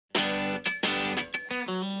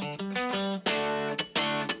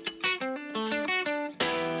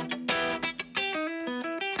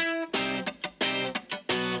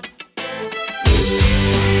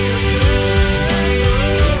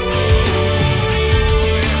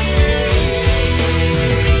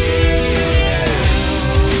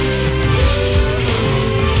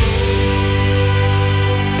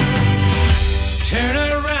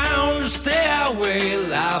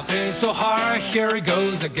here it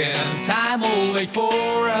goes again. Time will wait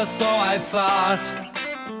for us, so I thought.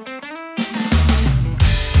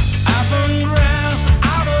 Up and grass,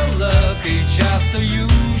 out of luck, it's just the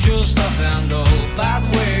usual stuff and all. But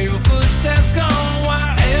where your footsteps go,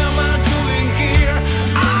 what am I doing here?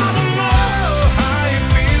 I don't know how you're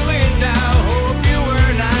feeling now. Hope you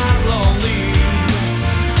were not lonely.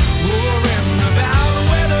 Worrying about the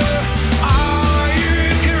weather. Are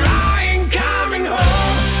you crying? Coming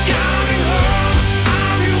home, coming home.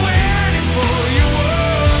 I'll be waiting for your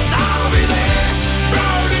words. I'll be there,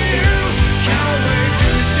 proud of you. Can't wait to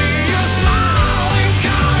see you smiling.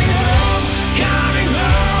 Coming home, coming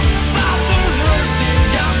home. But those words seem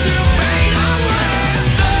just to fade away.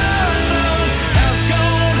 The sun has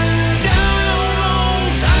gone down a long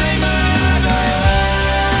time ago.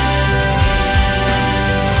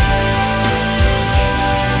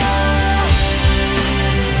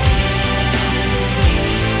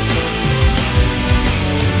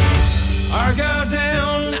 Our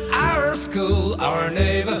goddamn, our school, our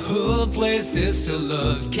neighborhood, places to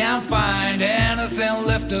love. Can't find anything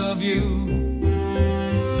left of you.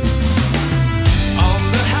 On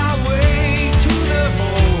the highway to the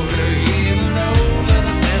border, even over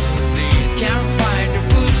the seven seas. Can't find your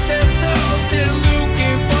footsteps, though, still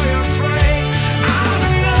looking for your trace. I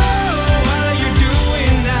don't know what you're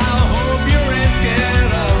doing now. Hope your ends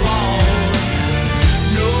get along.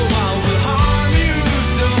 No one will harm you,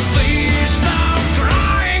 so please stop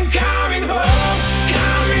crying. Coming home,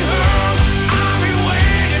 coming home. I'll be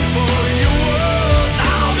waiting for your words.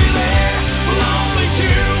 I'll be there, lonely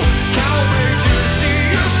too. Can't wait to see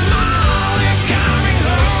you smiling. Coming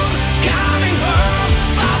home, coming home.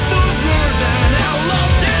 But those words are now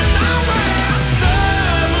lost in the wind. The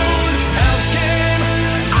moon has came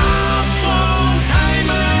up long time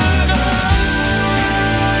ago.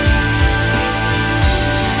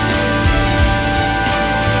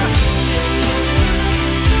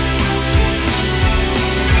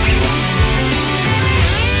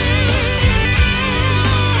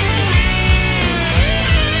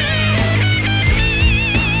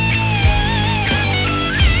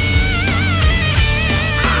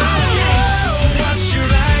 What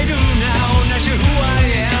should I do now? Not sure who I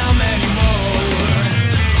am anymore.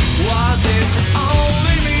 Was it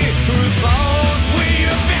only me who thought we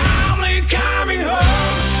were family? Coming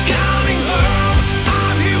home, coming home.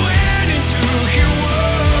 I'm here waiting to hear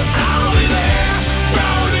words. I'll be there,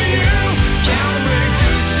 proud of you. Can't wait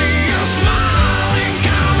to see you smiling.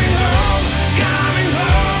 Coming home, coming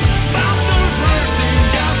home. But those words seem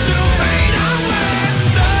just to fade away.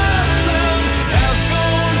 The sun has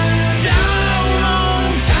gone down a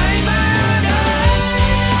long time ago.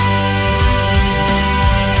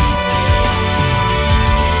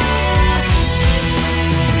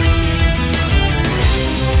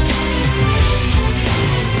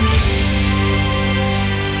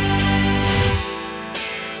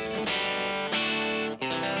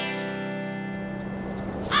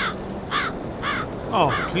 Oh,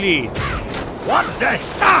 please. What the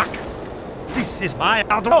fuck? This is my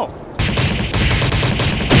outlaw.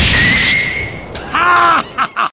 Ha!